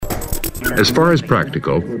As far as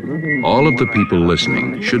practical, all of the people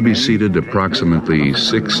listening should be seated approximately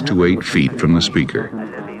 6 to 8 feet from the speaker.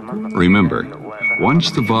 Remember,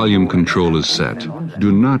 once the volume control is set,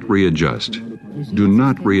 do not readjust. Do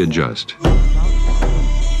not readjust.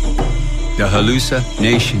 The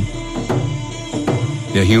hallucination,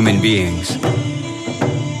 the human beings,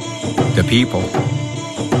 the people,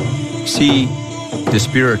 see the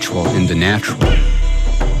spiritual in the natural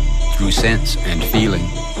through sense and feeling.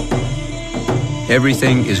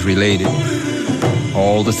 Everything is related.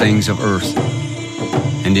 All the things of earth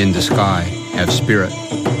and in the sky have spirit.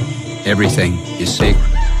 Everything is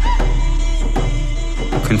sacred.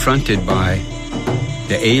 Confronted by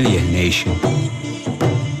the alien nation,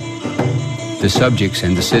 the subjects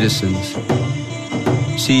and the citizens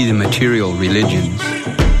see the material religions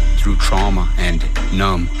through trauma and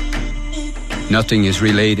numb. Nothing is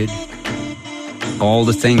related. All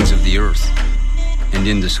the things of the earth and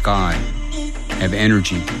in the sky have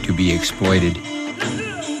energy to be exploited.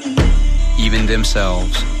 Even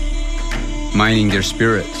themselves, mining their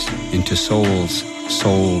spirits into souls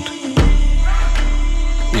sold.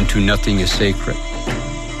 Into nothing is sacred,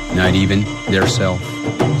 not even their self.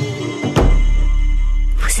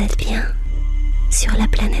 Vous êtes bien sur la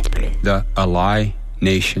planète bleue. The Ally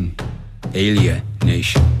Nation, Alien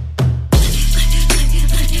Nation.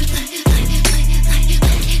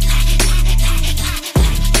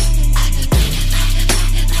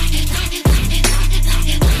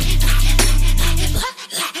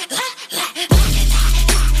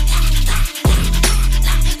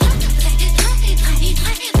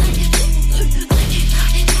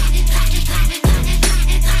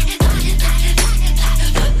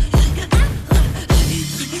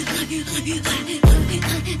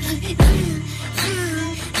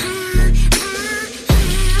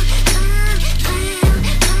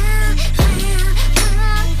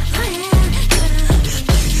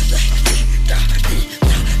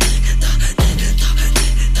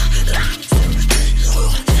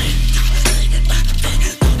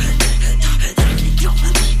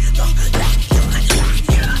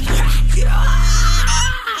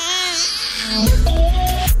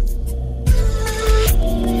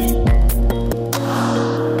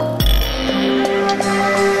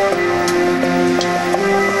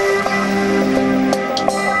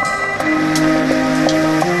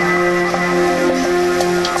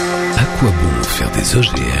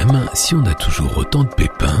 OGM si on a toujours autant de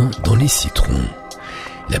pépins dans les citrons.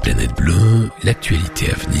 La planète bleue, l'actualité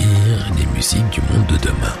à venir, les musiques du monde de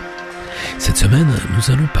demain. Cette semaine,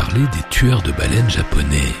 nous allons parler des tueurs de baleines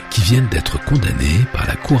japonais qui viennent d'être condamnés par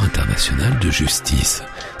la Cour internationale de justice.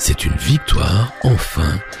 C'est une victoire,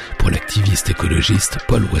 enfin, pour l'activiste écologiste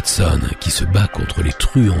Paul Watson qui se bat contre les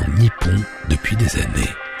truands nippons depuis des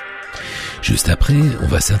années. Juste après, on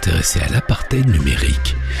va s'intéresser à l'apartheid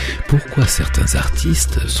numérique. Pourquoi certains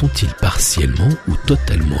artistes sont-ils partiellement ou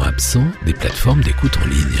totalement absents des plateformes d'écoute en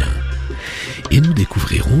ligne ? Et nous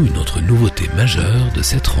découvrirons une autre nouveauté majeure de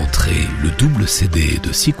cette rentrée, le double CD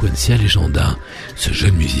de Sequencia Legenda, ce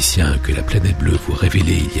jeune musicien que la planète bleue vous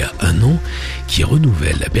révélait il y a 1 an, qui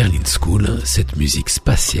renouvelle la Berlin School, cette musique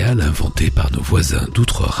spatiale inventée par nos voisins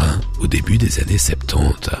d'Outre-Rhin au début des années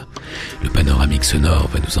 70. Le panoramique sonore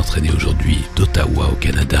va nous entraîner aujourd'hui d'Ottawa au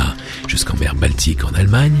Canada jusqu'en mer Baltique en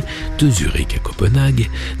Allemagne, de Zurich à Copenhague,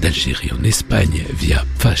 d'Algérie en Espagne via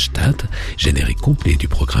Pfastatt, générique complet du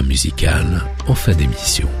programme musical en fin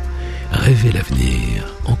d'émission. Rêvez l'avenir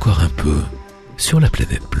encore un peu sur la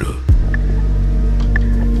planète bleue.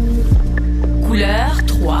 Couleur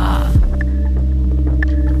 3.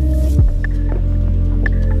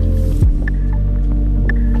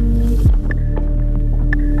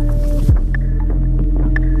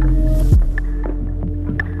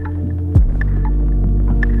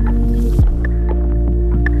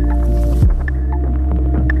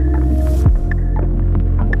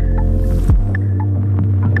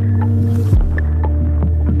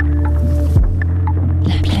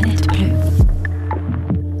 La planète bleue.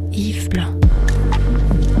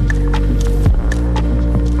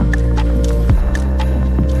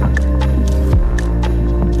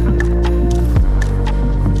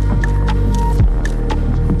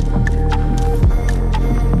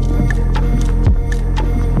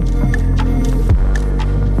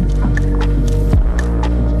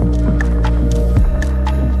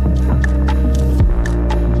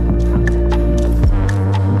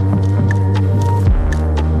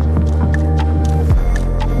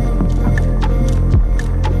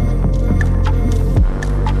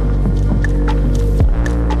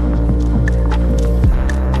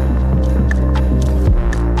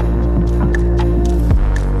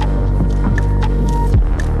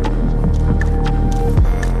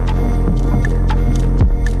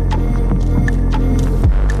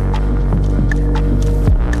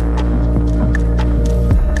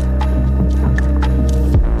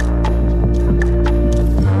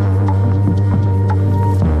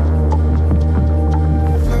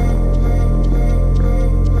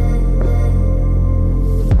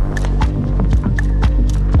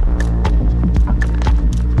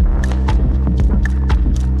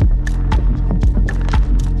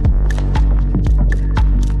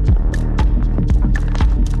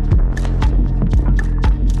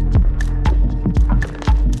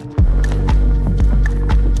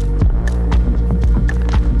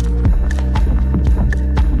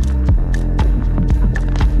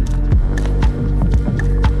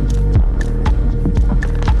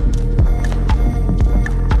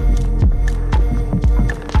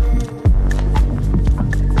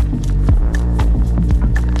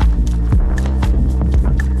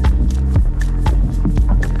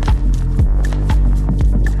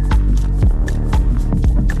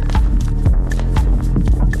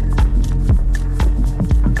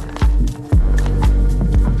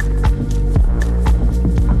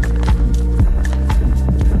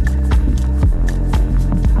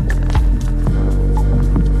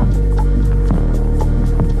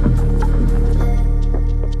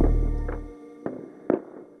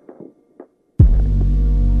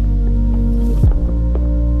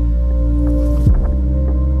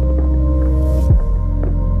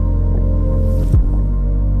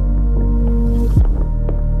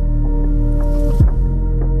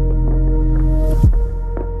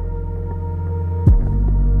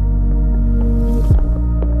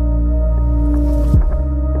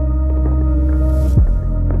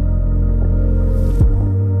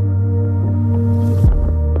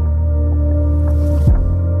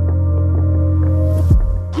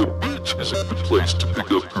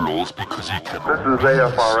 rules because he can. This is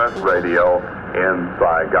AFRS Radio in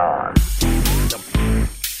Saigon.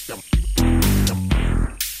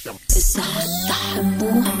 الصحة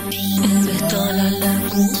تحبوه البطال على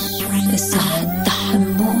أبوه الصحة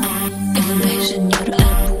تحبوه الباجن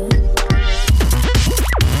يرقبوه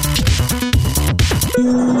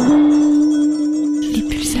Les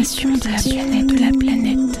pulsations de la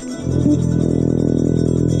planète.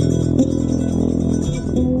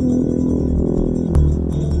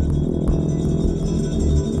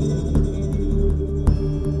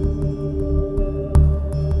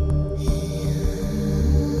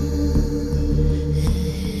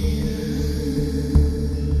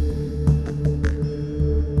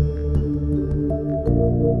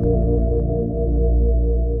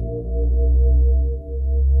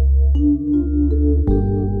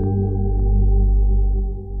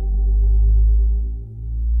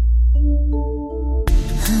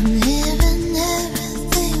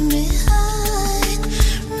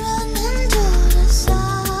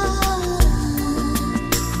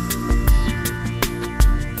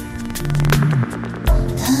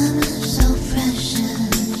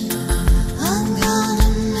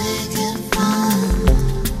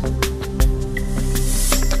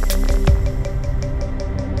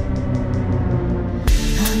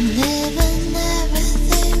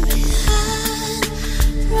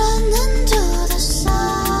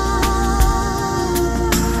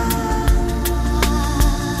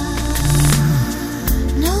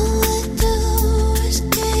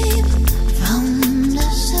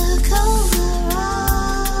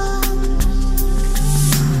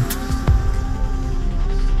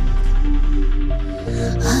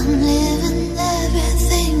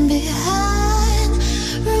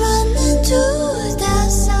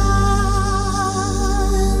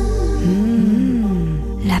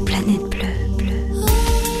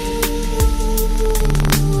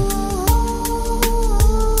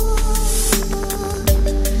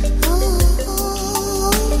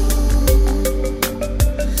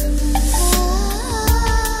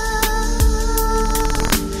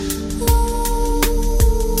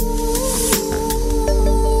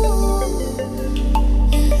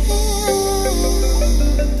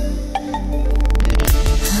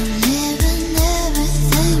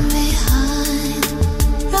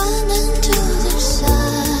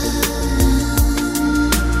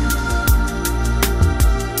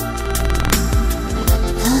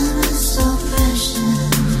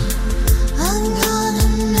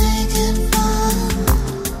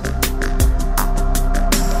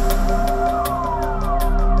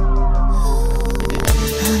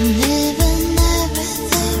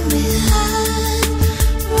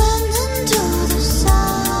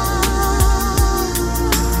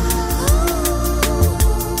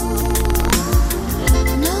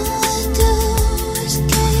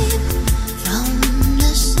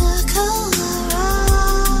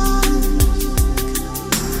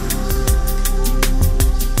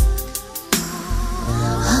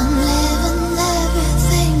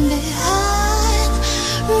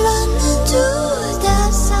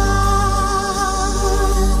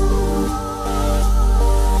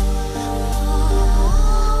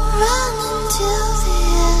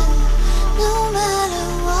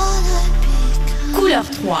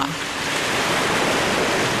 Ep.3.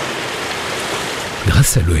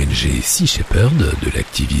 Grâce à l'ONG Sea Shepherd de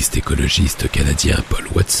l'activiste écologiste canadien Paul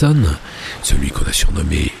Watson, celui qu'on a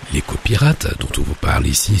surnommé l'éco-pirate, dont on vous parle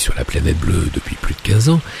ici sur la planète bleue depuis plus de 15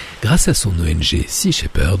 ans, grâce à son ONG Sea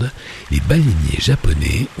Shepherd, les baleiniers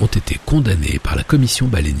japonais ont été condamnés par la Commission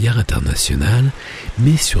baleinière internationale,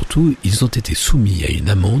 mais surtout ils ont été soumis à une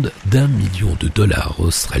amende d'1 million de dollars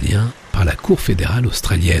australiens par la Cour fédérale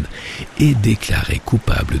australienne et déclarés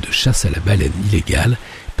coupables de chasse à la baleine illégale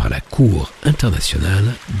par la Cour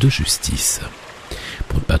internationale de justice.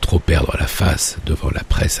 Pour ne pas trop perdre la face devant la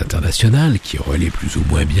presse internationale qui relaie plus ou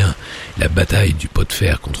moins bien la bataille du pot de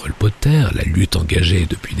fer contre le pot de terre, la lutte engagée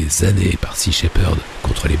depuis des années par Sea Shepherd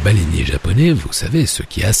contre les baleiniers japonais, vous savez, ceux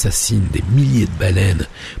qui assassinent des milliers de baleines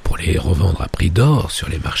pour les revendre à prix d'or sur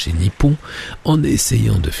les marchés nippons en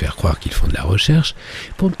essayant de faire croire qu'ils font de la recherche.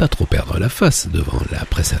 Pour ne pas trop perdre la face devant la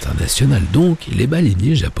presse internationale donc, les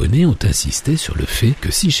baleiniers japonais ont insisté sur le fait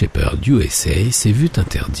que Sea Shepherd USA s'est vu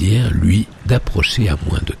interdire, lui, d'approcher à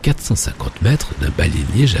moins de 450 mètres d'un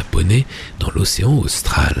baleinier japonais dans l'océan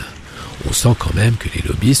austral. On sent quand même que les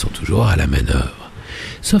lobbies sont toujours à la manœuvre.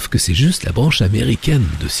 Sauf que c'est juste la branche américaine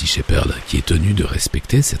de Sea Shepherd qui est tenue de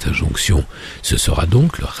respecter cette injonction. Ce sera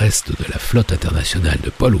donc le reste de la flotte internationale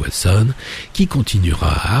de Paul Watson qui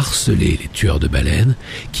continuera à harceler les tueurs de baleines,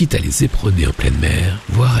 quitte à les éperonner en pleine mer,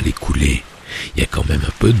 voire à les couler. Il y a quand même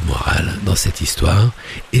un peu de morale dans cette histoire,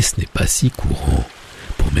 et ce n'est pas si courant.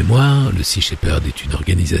 Pour mémoire, le Sea Shepherd est une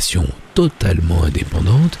organisation totalement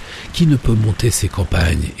indépendante qui ne peut monter ses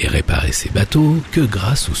campagnes et réparer ses bateaux que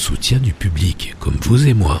grâce au soutien du public, comme vous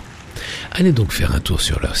et moi. Allez donc faire un tour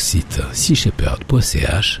sur leur site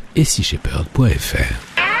seashepherd.ch et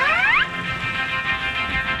seashepherd.fr.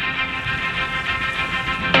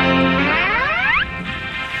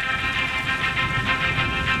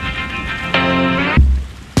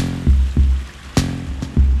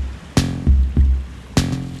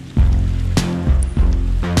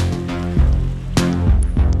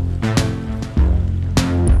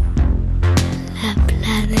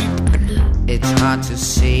 Hard to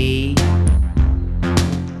see.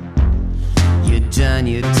 You done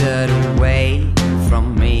your dirt away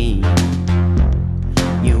from me.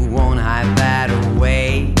 You won't hide that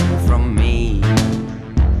away from me.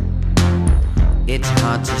 It's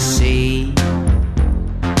hard to see.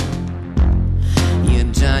 You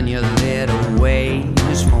done your little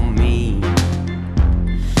ways for me.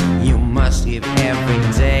 You must give every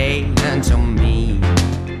day unto me.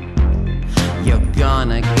 You're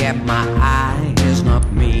gonna get my eyes, not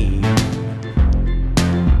me.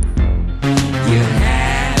 You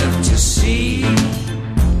have to see.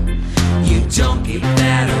 You don't give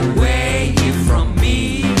that away from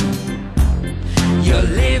me. You're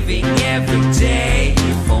living every day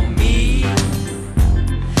for me.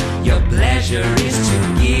 Your pleasure is to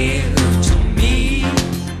give to me.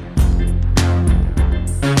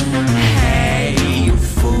 Hey, you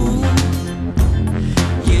fool.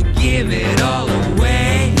 You give it all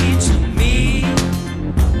away to me.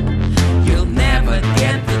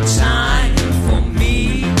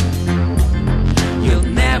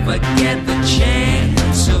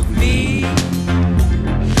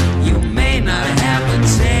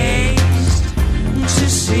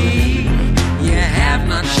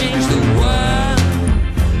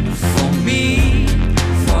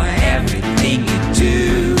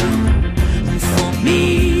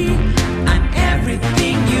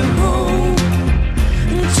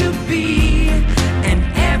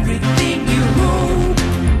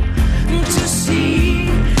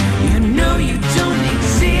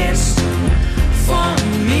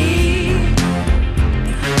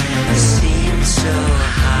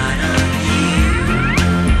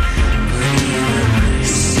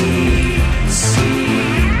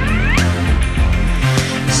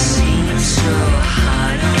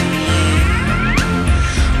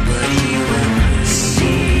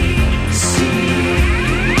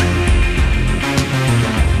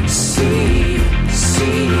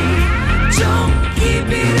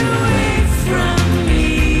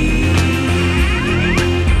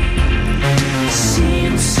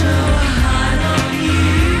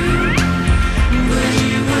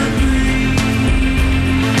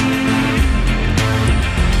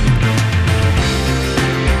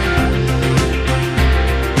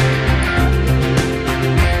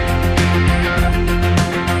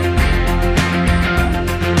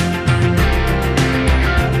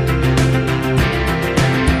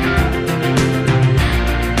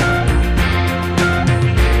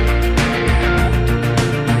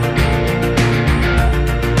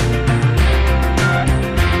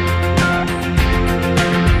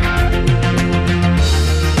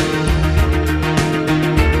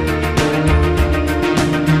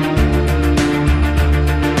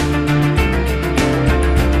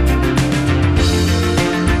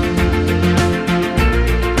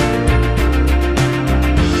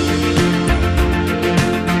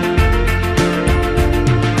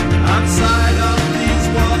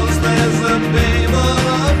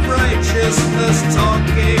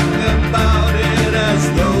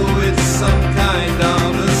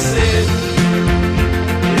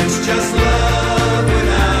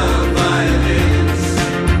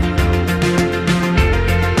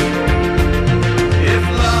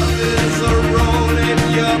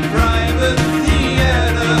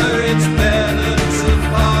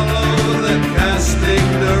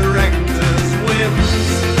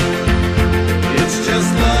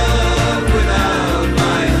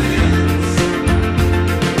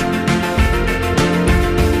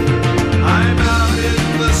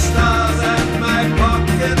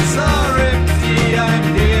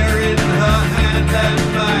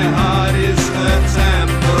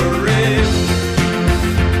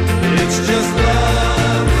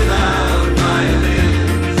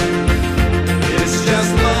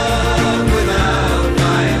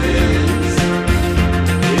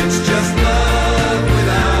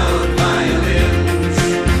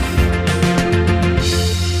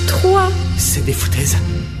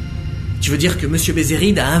 dire que Monsieur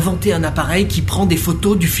Bézéride a inventé un appareil qui prend des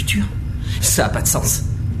photos du futur? Ça a pas de sens.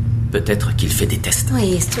 Peut-être qu'il fait des tests.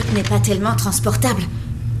 Oui, ce truc n'est pas tellement transportable.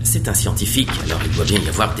 C'est un scientifique, alors il doit bien y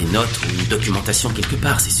avoir des notes ou une documentation quelque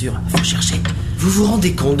part, c'est sûr. Faut chercher. Vous vous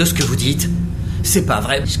rendez compte de ce que vous dites? C'est pas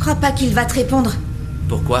vrai. Je crois pas qu'il va te répondre.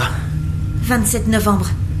 Pourquoi? 27 novembre.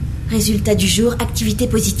 Résultat du jour, activité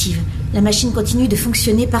positive. La machine continue de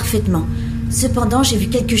fonctionner parfaitement. Cependant, j'ai vu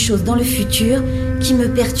quelque chose dans le futur qui me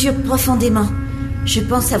perturbe profondément. Je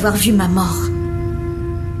pense avoir vu ma mort.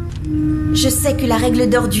 Je sais que la règle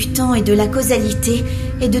d'or du temps et de la causalité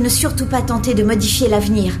est de ne surtout pas tenter de modifier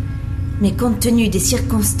l'avenir. Mais compte tenu des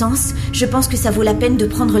circonstances, je pense que ça vaut la peine de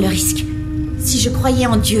prendre le risque. Si je croyais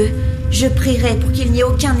en Dieu, je prierais pour qu'il n'y ait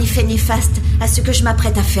aucun effet néfaste à ce que je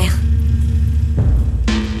m'apprête à faire.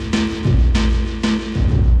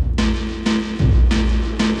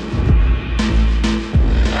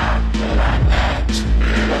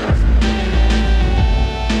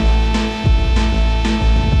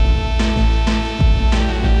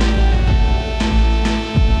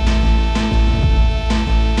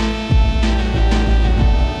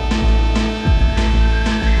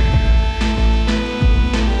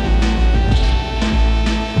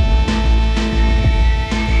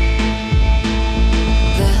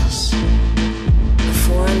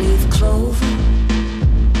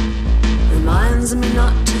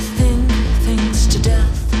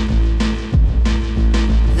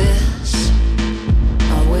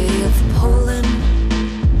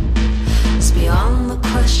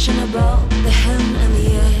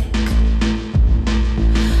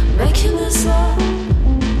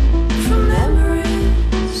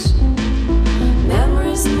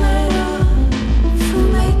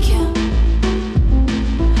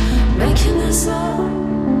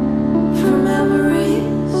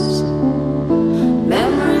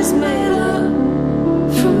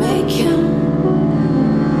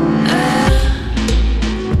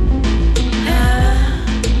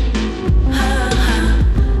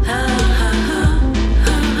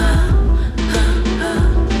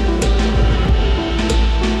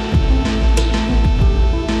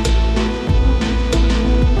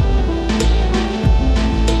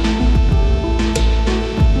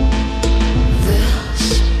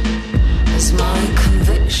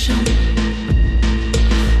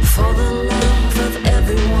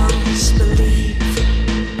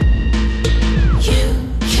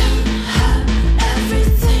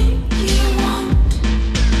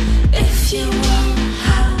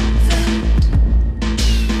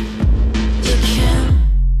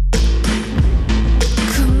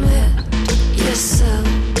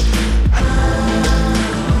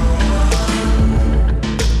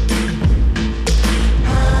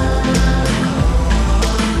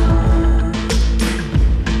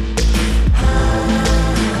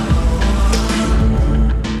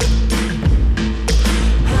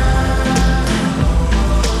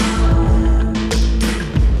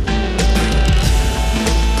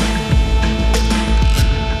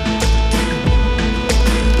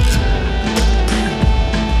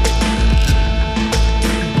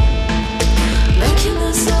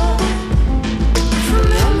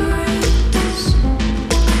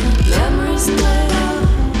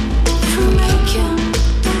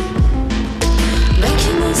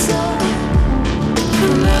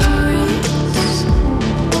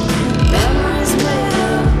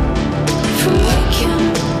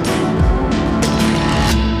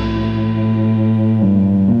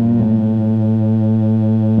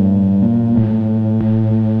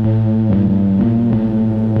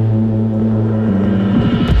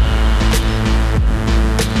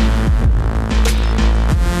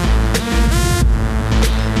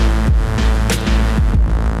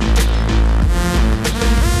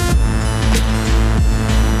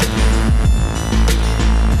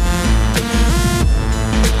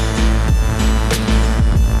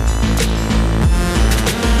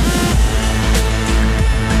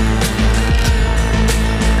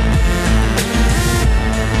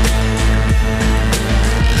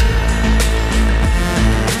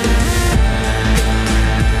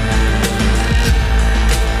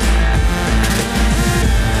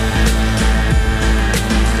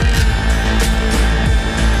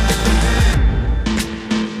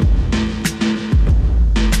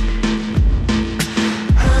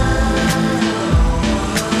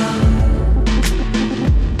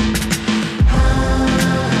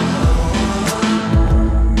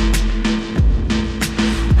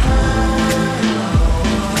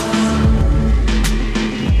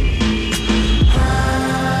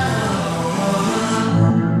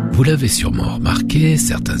 Vous l'avez sûrement remarqué,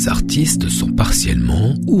 certains artistes sont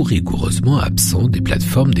partiellement ou rigoureusement absents des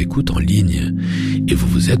plateformes d'écoute en ligne. Et vous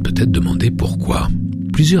vous êtes peut-être demandé pourquoi.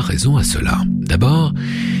 Plusieurs raisons à cela. D'abord,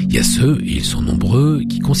 il y a ceux, et ils sont nombreux,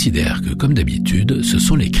 qui considèrent que, comme d'habitude, ce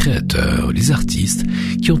sont les créateurs, les artistes,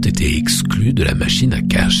 qui ont été exclus de la machine à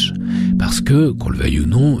cash. Parce que, qu'on le veuille ou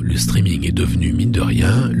non, le streaming est devenu, mine de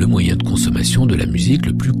rien, le moyen de consommation de la musique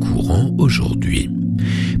le plus courant aujourd'hui.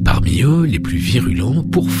 Parmi eux, les plus virulents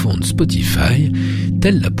pourfendent Spotify,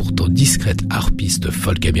 telle la pourtant discrète harpiste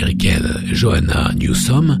folk américaine Johanna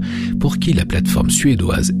Newsom, pour qui la plateforme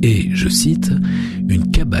suédoise est, je cite, une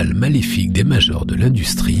cabale maléfique des majors de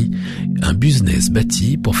l'industrie, un business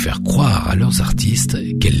bâti pour faire croire à leurs artistes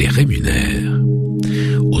qu'elle les rémunère.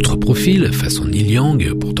 Autre profil, façon Neil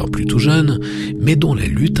Young, pourtant plutôt jeune, mais dont la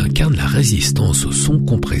lutte incarne la résistance au son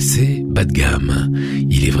compressé bas de gamme.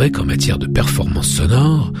 Il est vrai qu'en matière de performance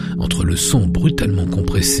sonore, entre le son brutalement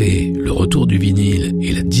compressé, le retour du vinyle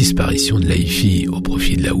et la disparition de l'hi-fi au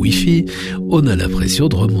profit de la wi-fi, on a l'impression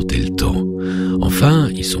de remonter le temps. Enfin,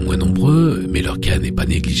 ils sont moins nombreux, mais leur cas n'est pas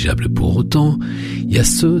négligeable pour autant. Il y a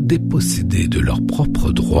ceux dépossédés de leurs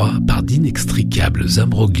propres droits par d'inextricables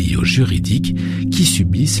imbroglios juridiques qui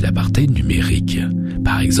subissent l'apartheid numérique.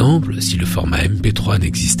 Par exemple, si le format Ep.3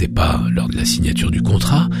 n'existait pas lors de la signature du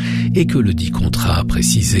contrat et que le dit contrat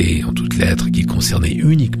précisait en toutes lettres qu'il concernait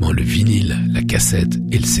uniquement le vinyle, la cassette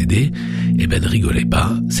et le CD, eh ben ne rigolez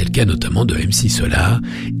pas, c'est le cas notamment de MC Solar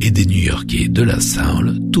et des New-Yorkais de la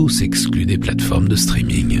Soul, tous exclus des plateformes de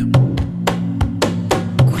streaming.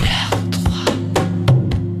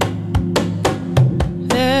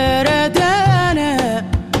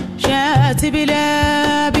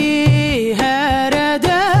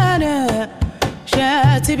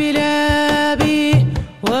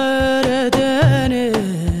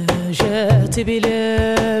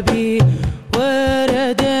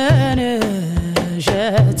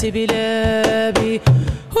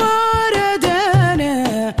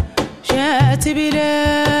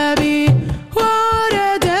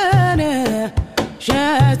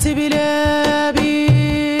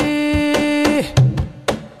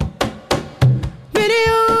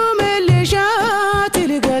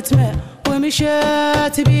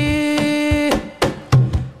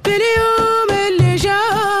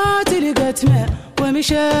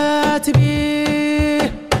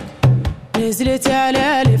 نزلت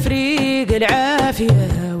على الفريق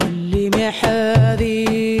العافية واللي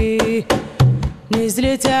محاذي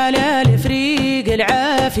نزلت على الفريق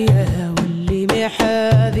العافية واللي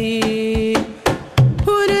محاذي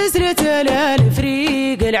ونزلت على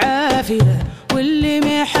الفريق العافية واللي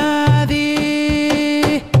محاذي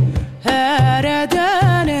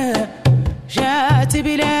هاردانا جات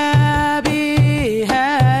بلابي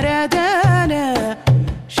هاردانا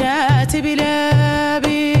جات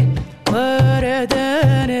بلابي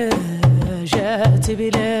وردانا جات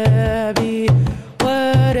بلابي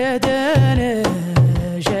وردانا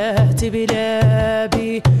جات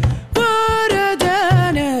بلابي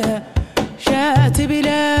وردانا جات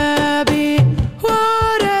بلابي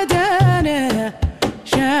وردانا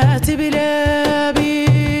جات بلابي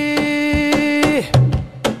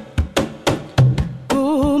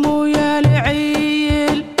قوموا يا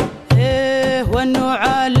العيل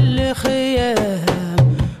والنوع الخيام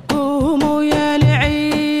قوموا يا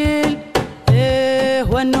العيل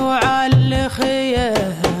والنوع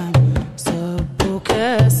الخيام صبوا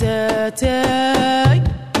كاساتاي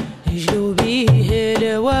اجلوا بيه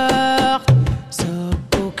الوقت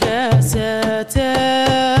صبوا كاساتاي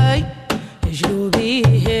اجلوا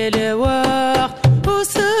بيه الوقت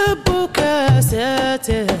وصبوا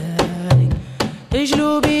كاساتاي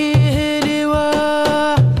اجلوا بيه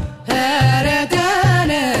الوقت هاردانا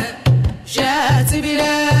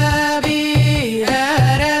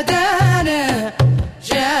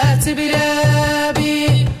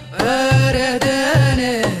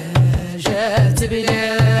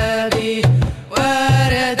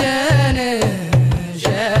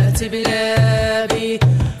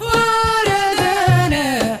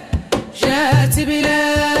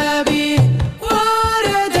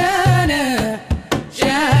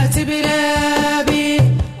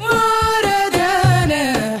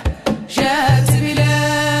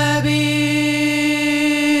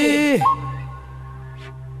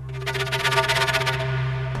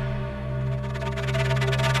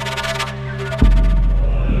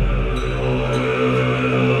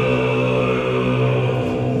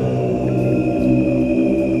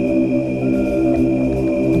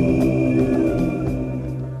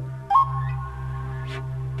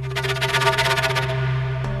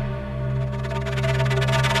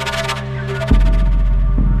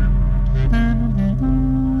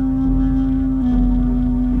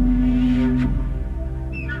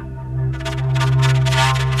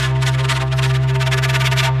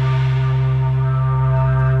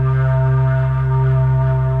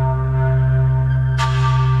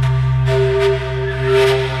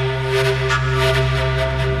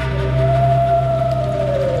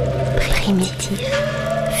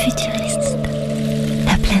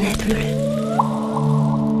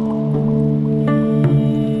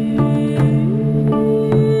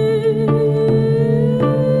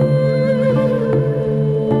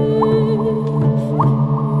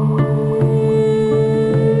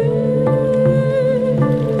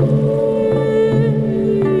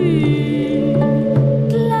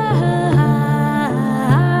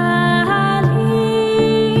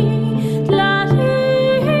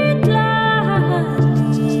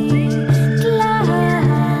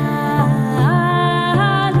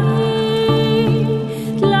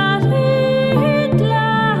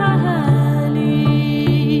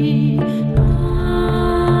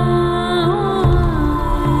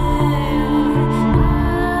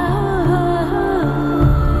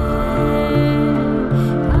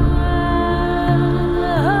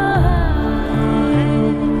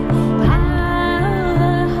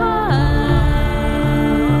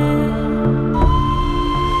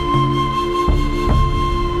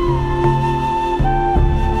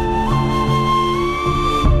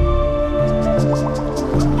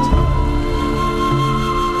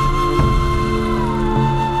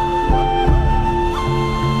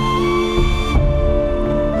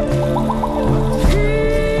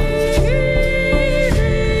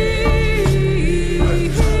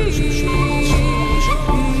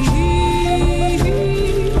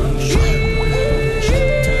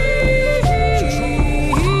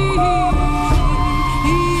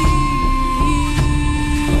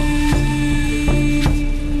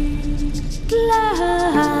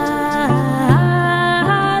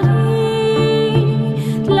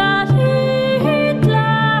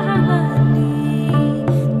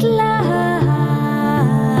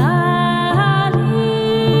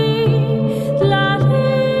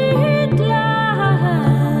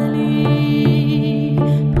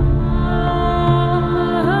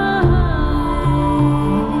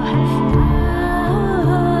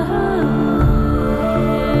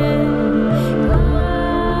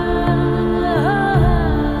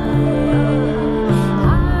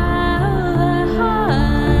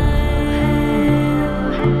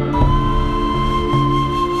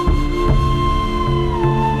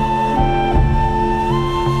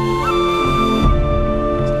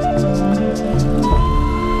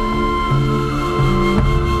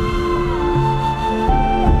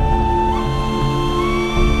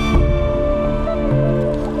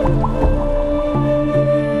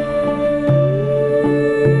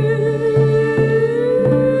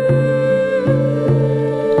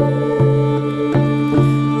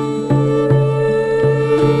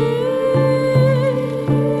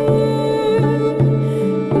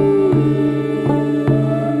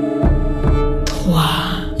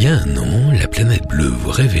bleue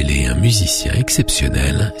vous révélait un musicien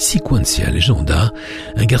exceptionnel, Sequencia Legenda,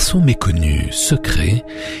 un garçon méconnu, secret,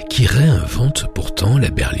 qui réinvente pourtant la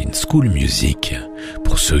Berlin School Music.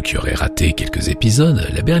 Pour ceux qui auraient raté quelques épisodes,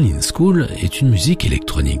 la Berlin School est une musique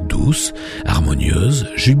électronique douce, harmonieuse,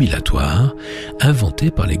 jubilatoire,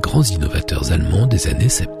 inventée par les grands innovateurs allemands des années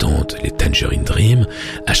 70, les Tangerine Dream,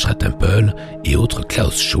 Ashra Temple et autres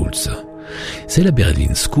Klaus Schulze. C'est la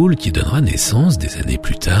Berlin School qui donnera naissance des années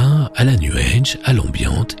plus tard à la New Age, à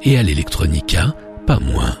l'ambiente et à l'électronica, pas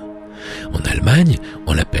moins. En Allemagne,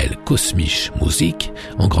 on l'appelle Kosmische Musik,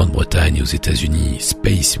 en Grande-Bretagne et aux États-Unis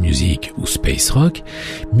Space Music ou Space Rock,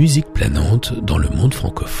 musique planante dans le monde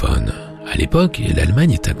francophone. À l'époque,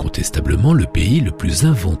 l'Allemagne est incontestablement le pays le plus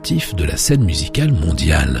inventif de la scène musicale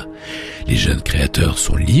mondiale. Les jeunes créateurs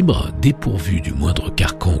sont libres, dépourvus du moindre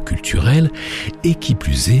carcan culturel et qui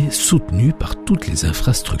plus est, soutenus par toutes les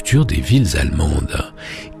infrastructures des villes allemandes.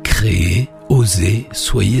 Créez, osez,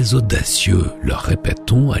 soyez audacieux, leur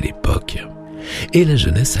répète-t-on à l'époque. Et la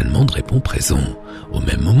jeunesse allemande répond présent. Au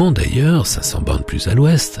même moment d'ailleurs, 500 bornes plus à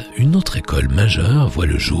l'ouest, une autre école majeure voit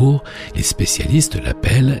le jour, les spécialistes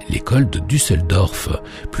l'appellent l'école de Düsseldorf,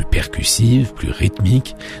 plus percussive, plus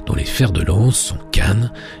rythmique, dont les fers de lance sont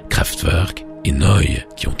Kahn, Kraftwerk et Neu,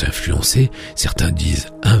 qui ont influencé, certains disent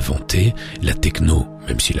inventé, la techno,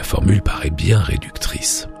 même si la formule paraît bien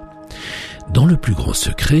réductrice. Dans le plus grand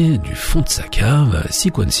secret du fond de sa cave,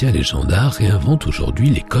 Sequencia Legenda réinvente aujourd'hui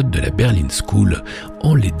les codes de la Berlin School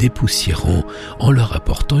en les dépoussiérant, en leur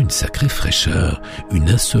apportant une sacrée fraîcheur, une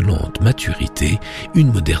insolente maturité,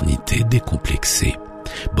 une modernité décomplexée.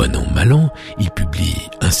 Bon an, mal an, il publie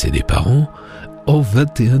un CD par an, en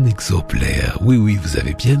 21 exemplaires. Oui, vous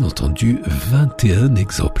avez bien entendu, 21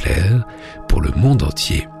 exemplaires pour le monde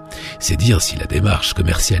entier. C'est dire si la démarche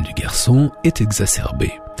commerciale du garçon est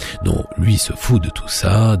exacerbée. Non, lui se fout de tout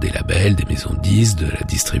ça, des labels, des maisons de disques, de la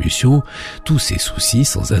distribution, tous ses soucis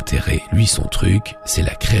sans intérêt. Lui, son truc, c'est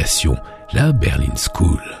la création, la Berlin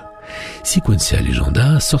School. Sequencia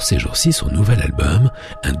Legenda sort ces jours-ci son nouvel album,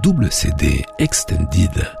 un double CD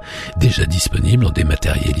extended, déjà disponible en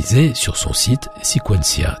dématérialisé sur son site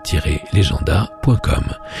sequencia-legenda.com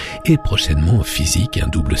et prochainement en physique, un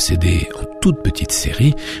double CD en toute petite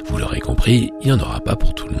série. Vous l'aurez compris, il n'y en aura pas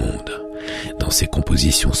pour tout le monde. Dans ses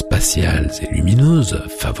compositions spatiales et lumineuses,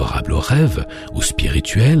 favorables aux rêves, au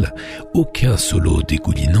spirituel, aucun solo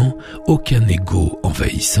dégoulinant, aucun ego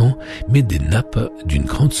envahissant, mais des nappes d'une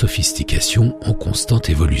grande sophistication en constante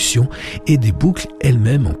évolution et des boucles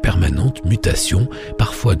elles-mêmes en permanente mutation,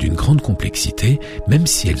 parfois d'une grande complexité, même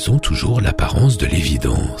si elles ont toujours l'apparence de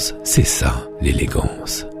l'évidence. C'est ça,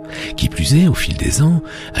 l'élégance. Qui plus est, au fil des ans,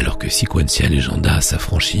 alors que Sequencia Legenda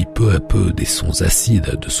s'affranchit peu à peu des sons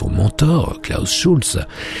acides de son mentor, Klaus Schulze,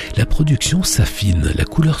 la production s'affine, la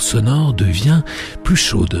couleur sonore devient plus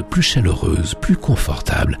chaude, plus chaleureuse, plus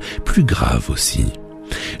confortable, plus grave aussi.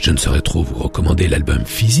 Je ne saurais trop vous recommander l'album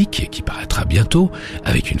physique qui paraîtra bientôt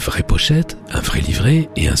avec une vraie pochette, un vrai livret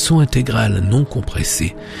et un son intégral non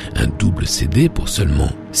compressé. Un double CD pour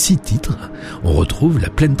seulement 6 titres. On retrouve la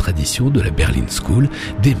pleine tradition de la Berlin School,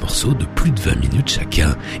 des morceaux de plus de 20 minutes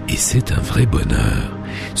chacun et c'est un vrai bonheur.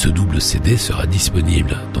 Ce double CD sera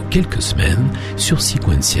disponible dans quelques semaines sur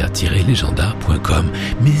sequencia-legenda.com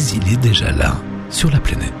mais il est déjà là, sur la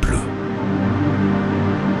planète bleue.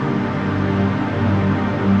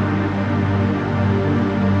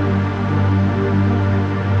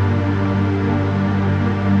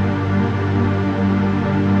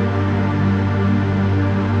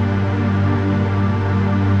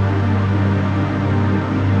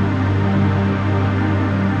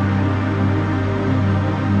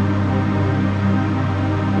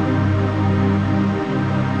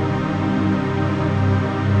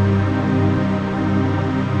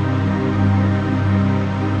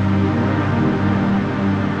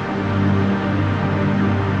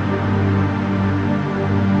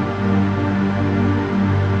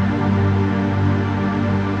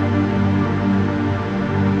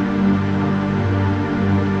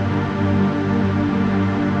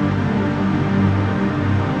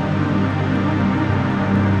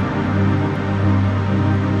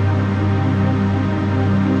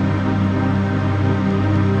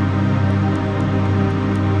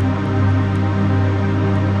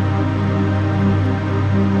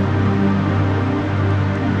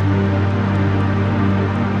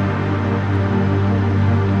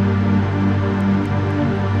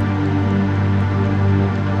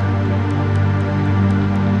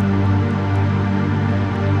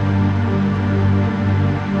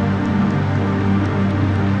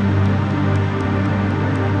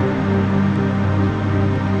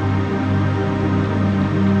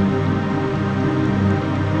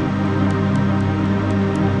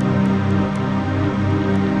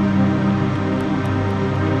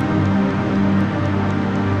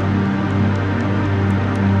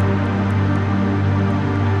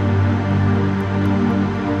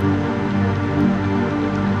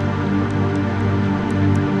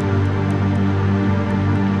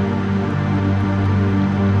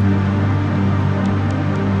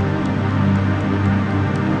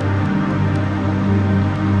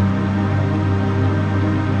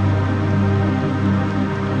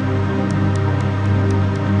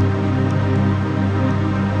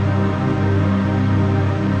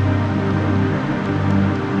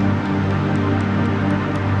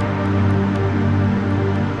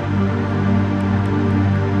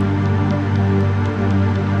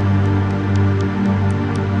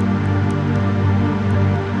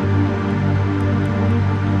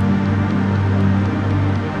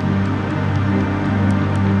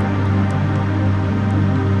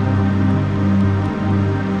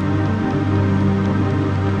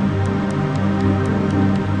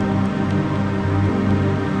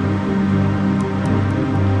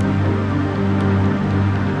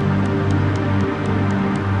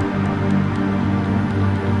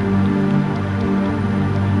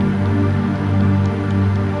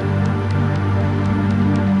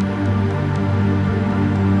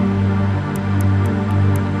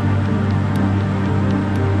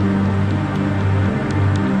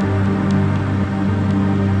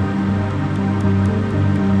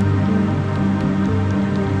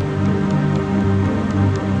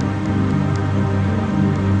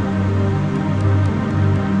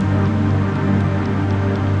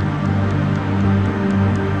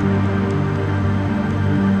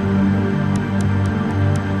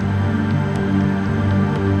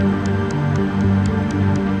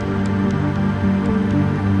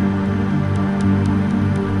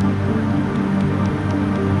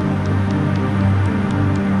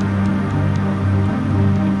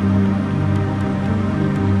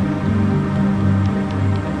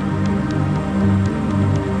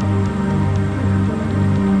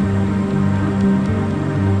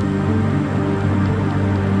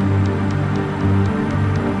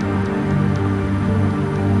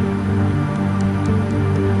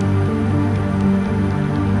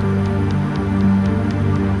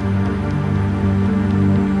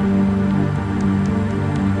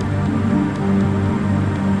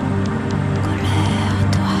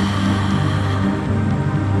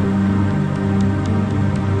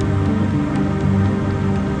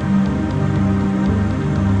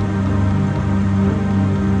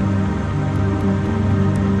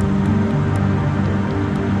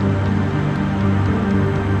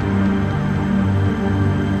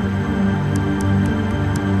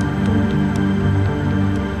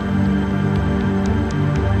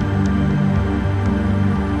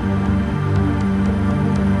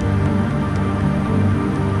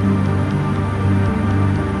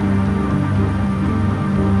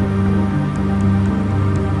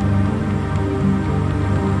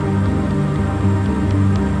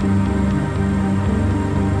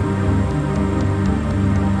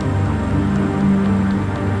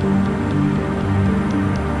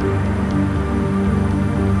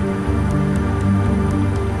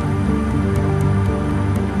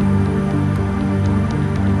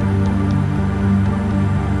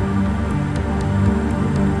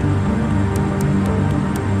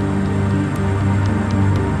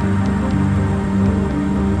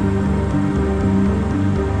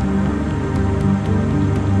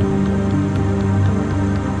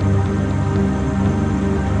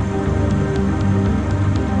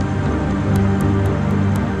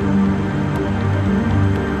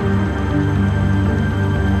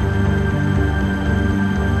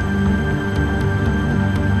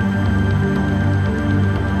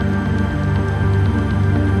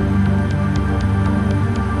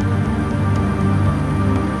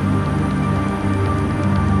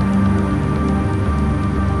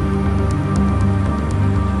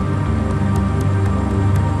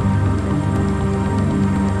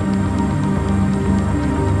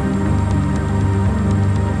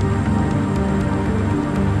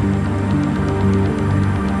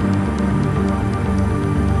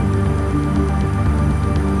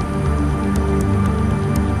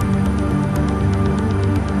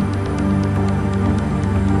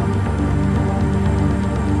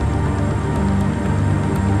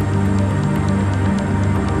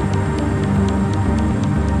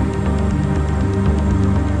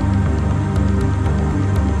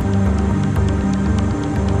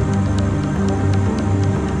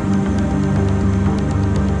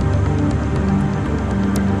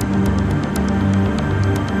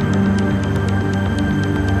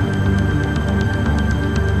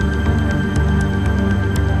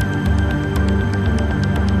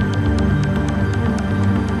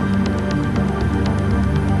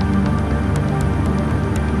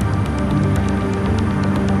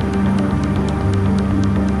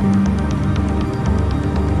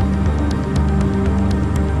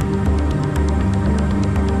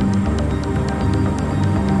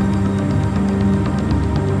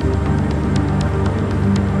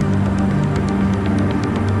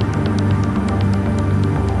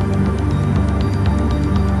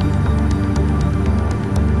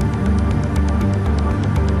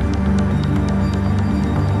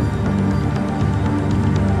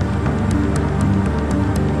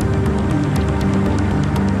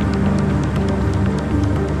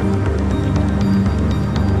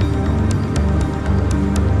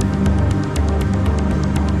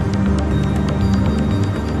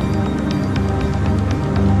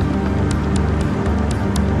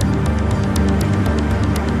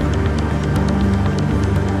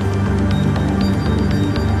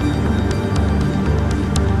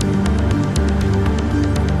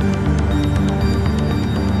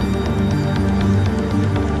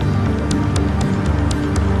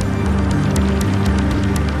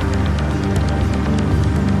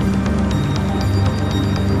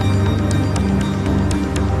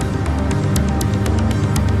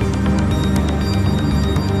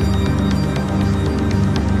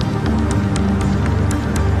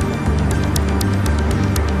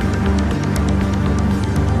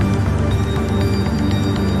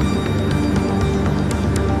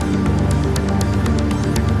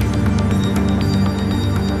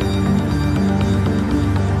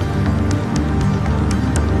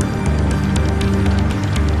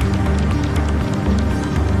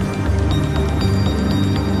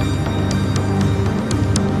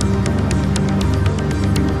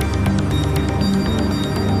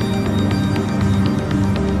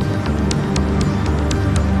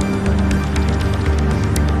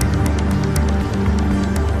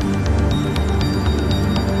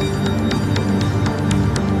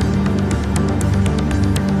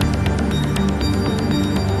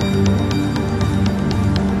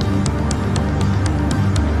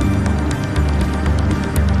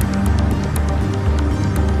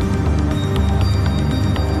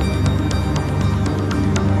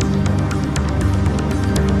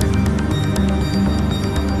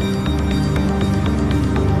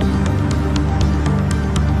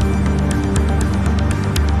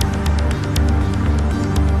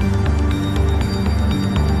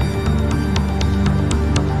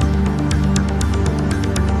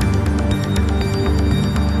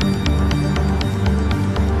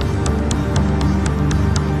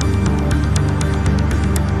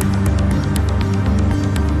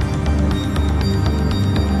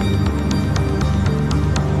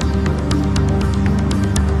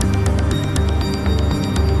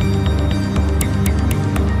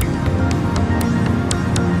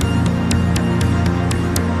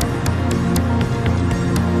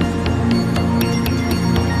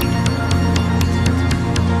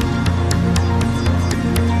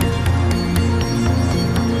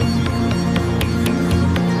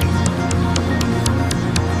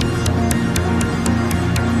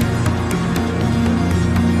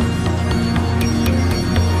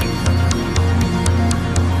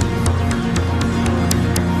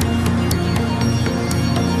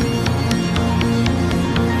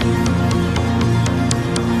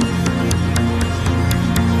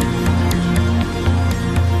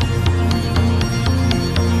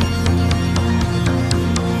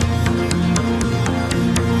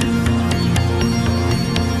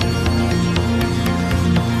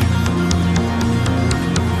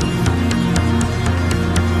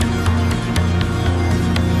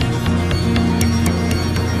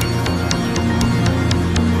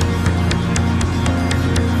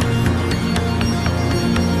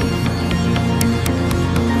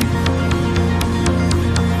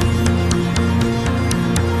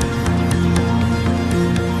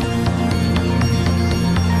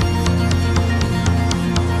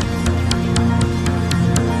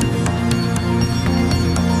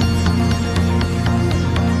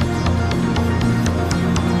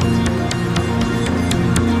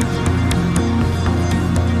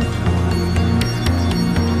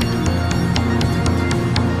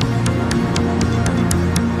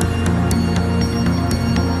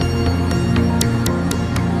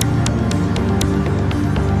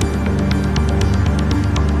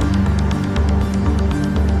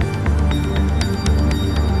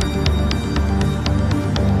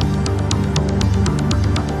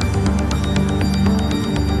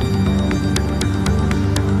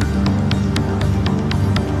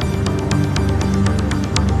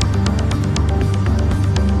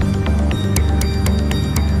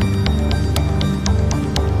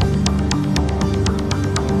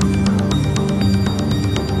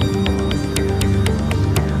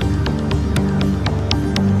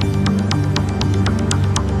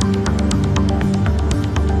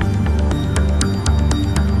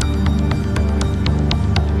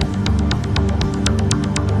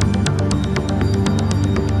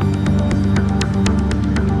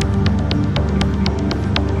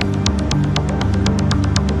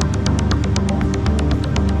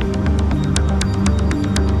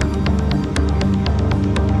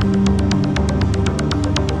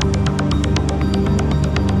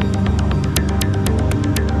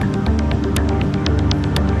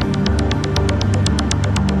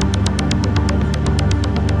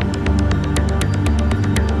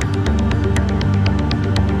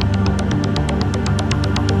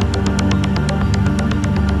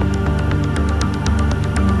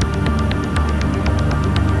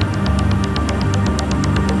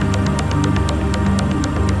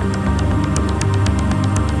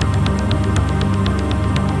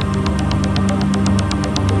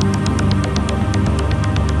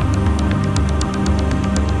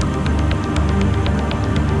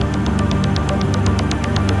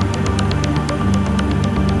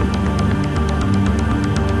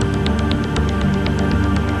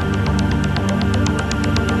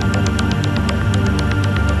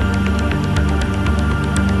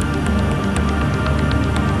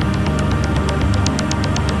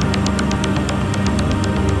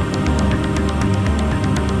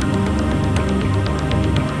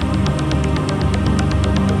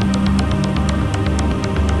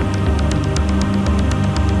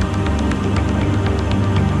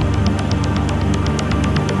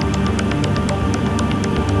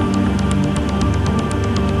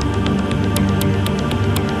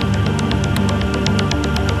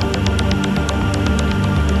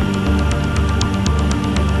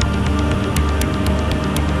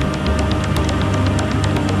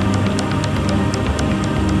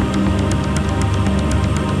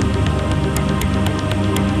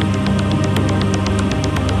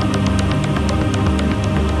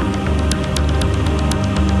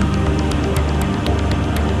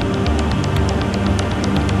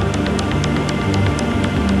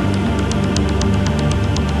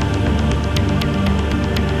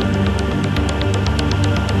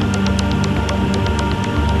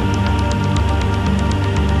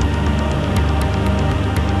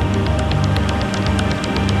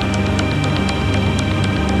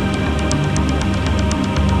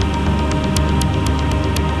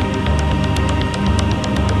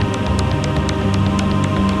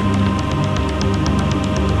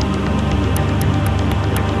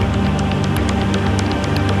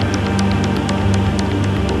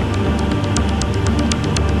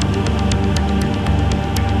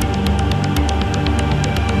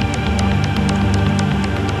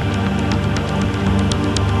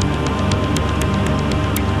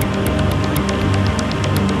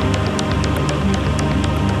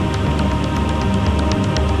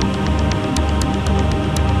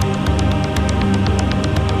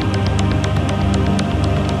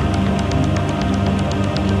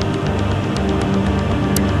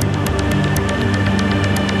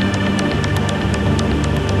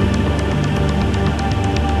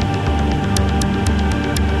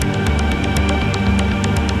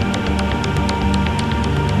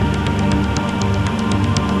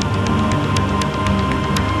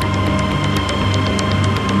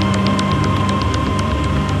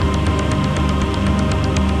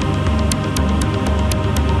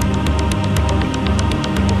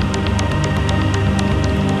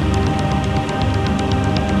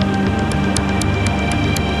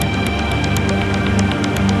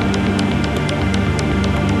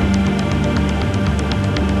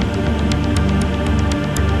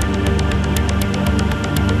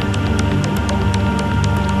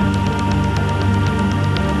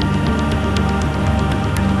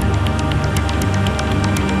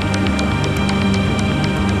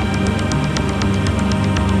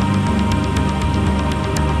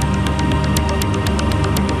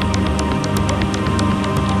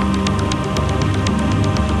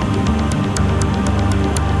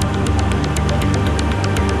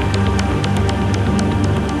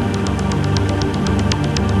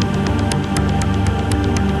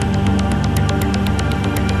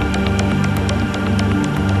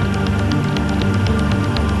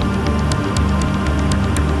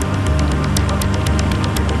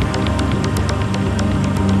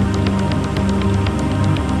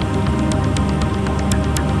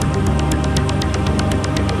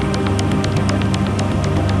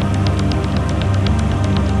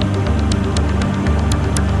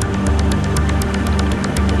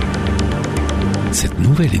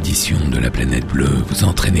 nouvelle édition de la planète bleue vous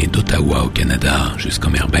entraînez d'Ottawa au Canada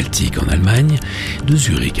jusqu'en mer Baltique en Allemagne, de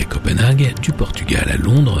Zurich à Copenhague, du Portugal à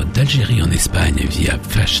Londres, d'Algérie en Espagne via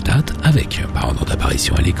Faststadt avec, par ordre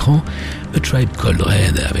d'apparition à l'écran, A Tribe Called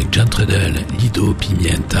Red avec John Treadle, Lido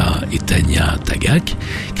Pimienta et Tania Tagak,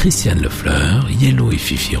 Christiane Lefleur, Yellow et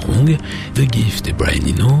Fifi Rong, The Gift et Brian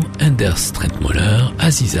Eno, Anders Trentmoller,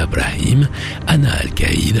 Aziza Brahim, Anna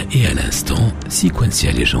Al-Qaïd et à l'instant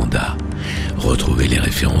Sequencia Legenda. Retrouvez les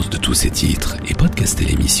références de tous ces titres et podcastez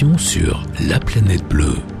l'émission sur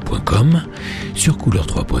laplanètebleu.com, sur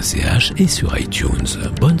couleur3.ch et sur iTunes.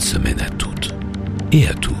 Bonne semaine à toutes et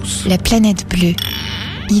à tous. La planète bleue,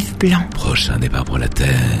 Yves Blanc. Prochain départ pour la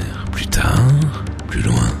Terre, plus tard, plus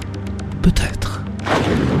loin, peut-être.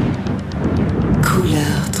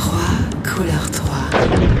 Couleur 3, couleur 3.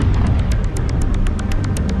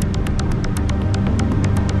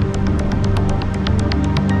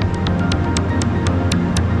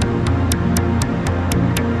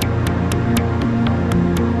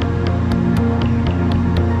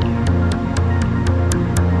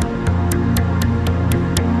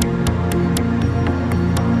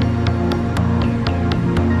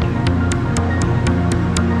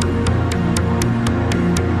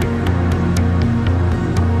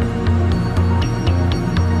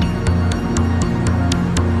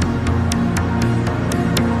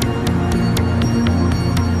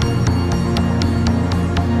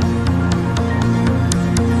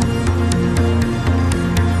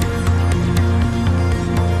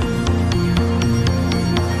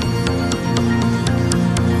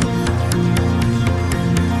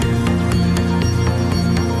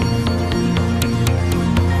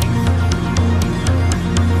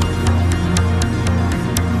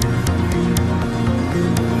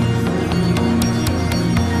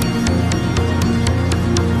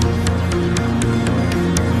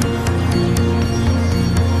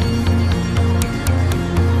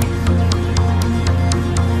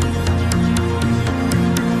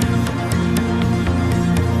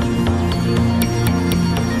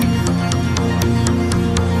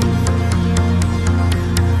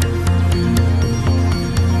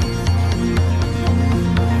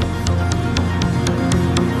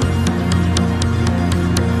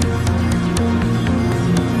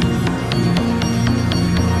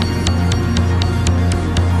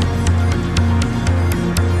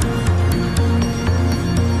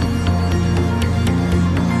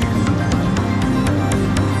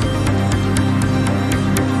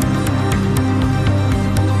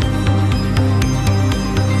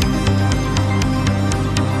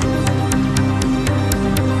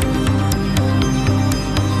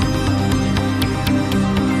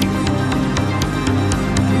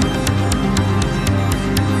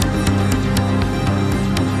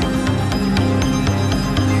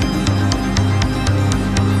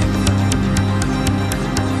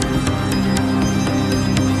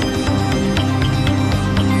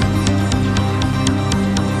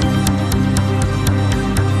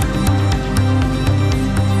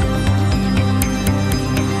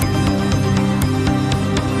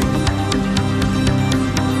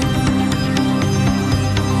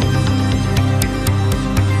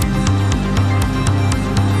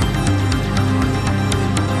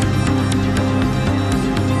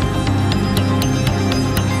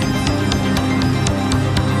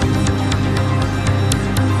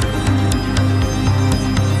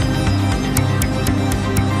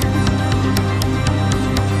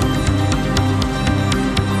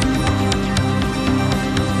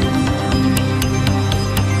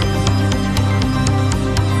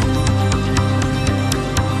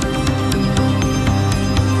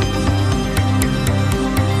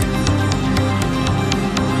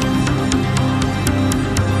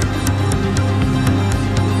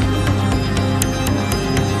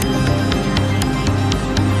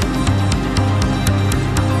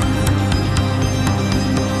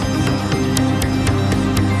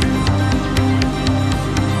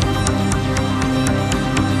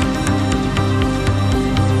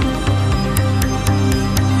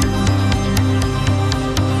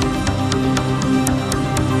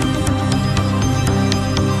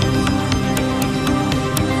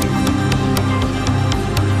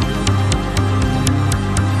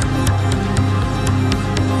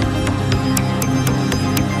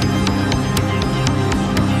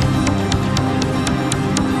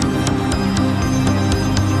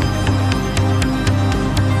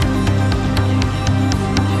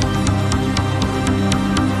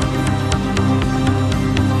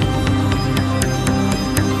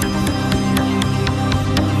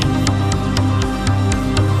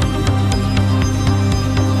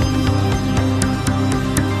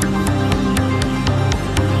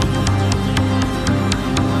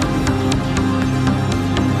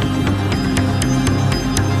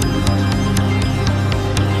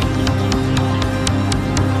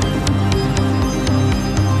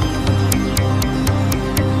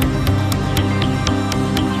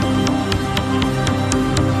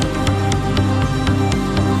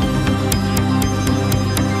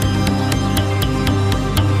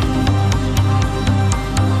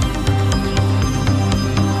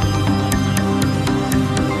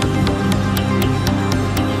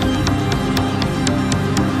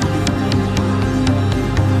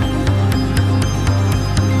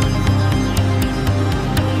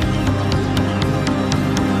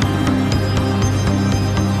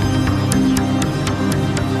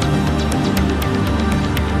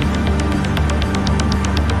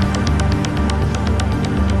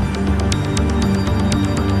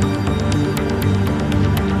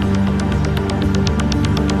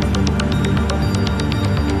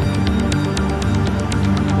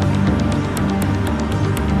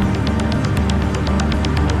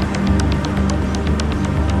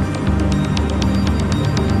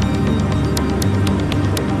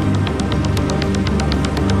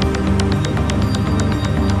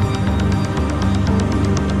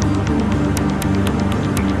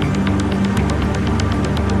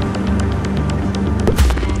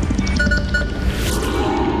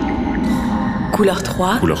 Couleur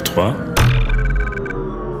 3. Couleur 3.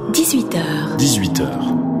 18h.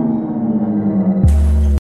 18h.